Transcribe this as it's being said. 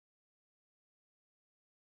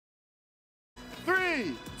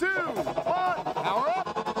3, 2, 1, power up.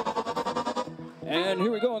 And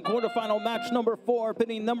here we go in quarterfinal match number 4,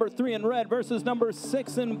 pitting number 3 in red versus number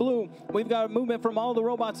 6 in blue. We've got a movement from all the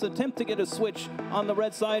robots attempt to get a switch on the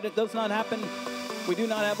red side. It does not happen. We do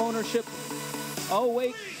not have ownership. Oh,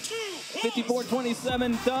 wait.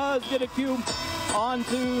 5427 does get a cube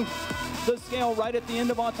onto the scale right at the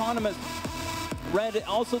end of autonomous. Red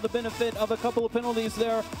also the benefit of a couple of penalties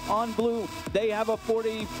there on blue. They have a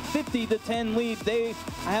 50 to 10 lead. They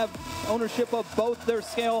have ownership of both their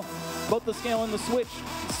scale, both the scale and the switch.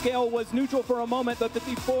 The scale was neutral for a moment, but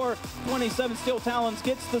 5427 Steel Talons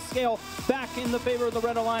gets the scale back in the favor of the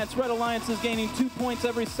Red Alliance. Red Alliance is gaining 2 points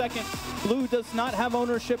every second. Blue does not have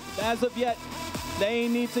ownership as of yet. They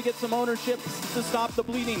need to get some ownership to stop the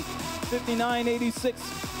bleeding.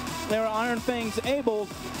 5986. There are Iron Fangs able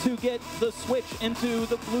to get the switch into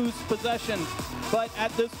the Blue's possession. But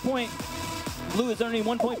at this point, Blue is earning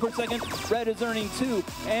 1 point per second, Red is earning 2,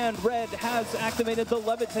 and Red has activated the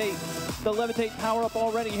Levitate power-up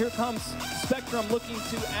already. Here comes Spectrum looking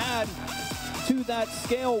to add to that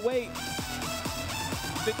scale weight.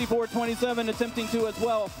 5427 attempting to as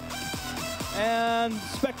well. And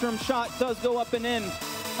Spectrum shot does go up and in,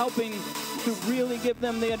 helping to really give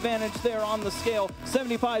them the advantage there on the scale.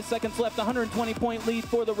 75 seconds left, 120-point lead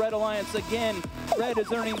for the Red Alliance. Again, Red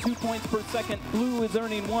is earning 2 points per second, Blue is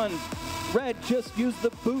earning 1. Red just used the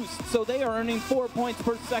boost, so they are earning 4 points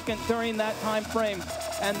per second during that time frame,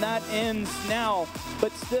 and that ends now.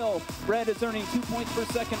 But still, Red is earning 2 points per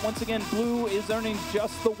second. Once again, Blue is earning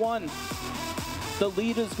just the 1. The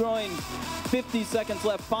lead is growing. 50 seconds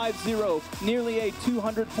left, 5-0, nearly a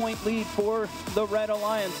 200-point lead for the Red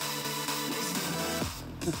Alliance.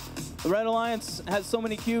 The Red Alliance has so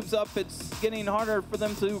many cubes up, it's getting harder for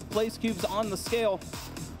them to place cubes on the scale.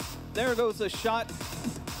 There goes a shot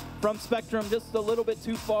from Spectrum, just a little bit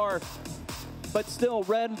too far. But still,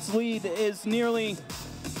 Red's lead is nearly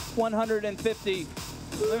 150.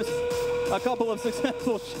 There's a couple of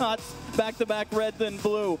successful shots, back-to-back Red then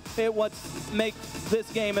Blue. It what makes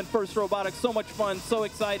this game in First Robotics so much fun, so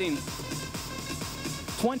exciting.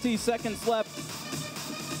 20 seconds left.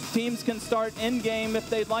 Teams can start in-game if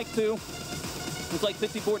they'd like to. Looks like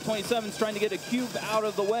 5427's trying to get a cube out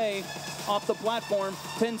of the way off the platform.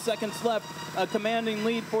 10 seconds left, a commanding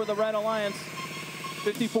lead for the Red Alliance.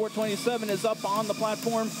 5427 is up on the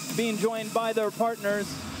platform, being joined by their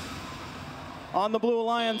partners on the Blue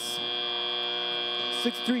Alliance.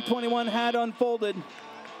 6321 had unfolded.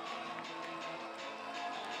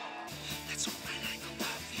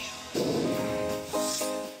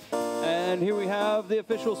 And here we have the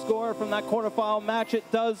official score from that quarterfinal match. It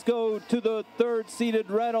does go to the third-seeded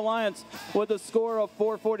Red Alliance with a score of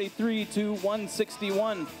 443 to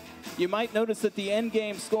 161. You might notice that the end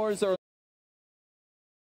game scores are